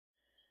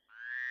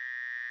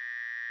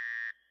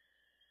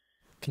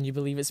Can you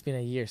believe it's been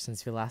a year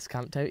since we last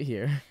camped out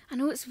here? I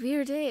know, it's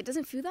weird, eh? It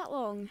doesn't feel that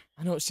long.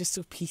 I know, it's just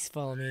so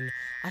peaceful. I mean,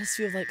 I just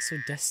feel like so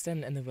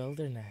distant in the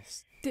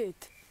wilderness. Dude,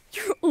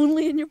 you're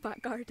only in your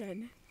back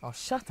garden. Oh,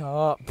 shut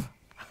up.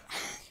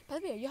 By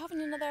the way, are you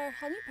having another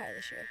Halloween party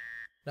this year?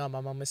 No,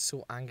 my mum was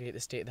so angry at the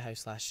state of the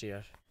house last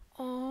year.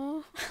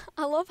 Oh,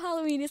 I love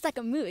Halloween. It's like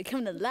a movie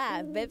coming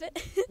alive, baby.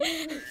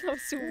 That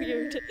was so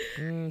weird.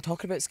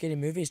 Talking about scary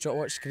movies, do you want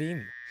to watch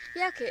Scream?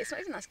 Yeah, okay, it's not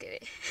even that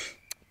scary.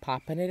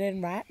 Popping it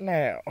in right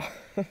now.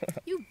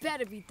 You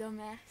better be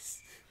dumbass.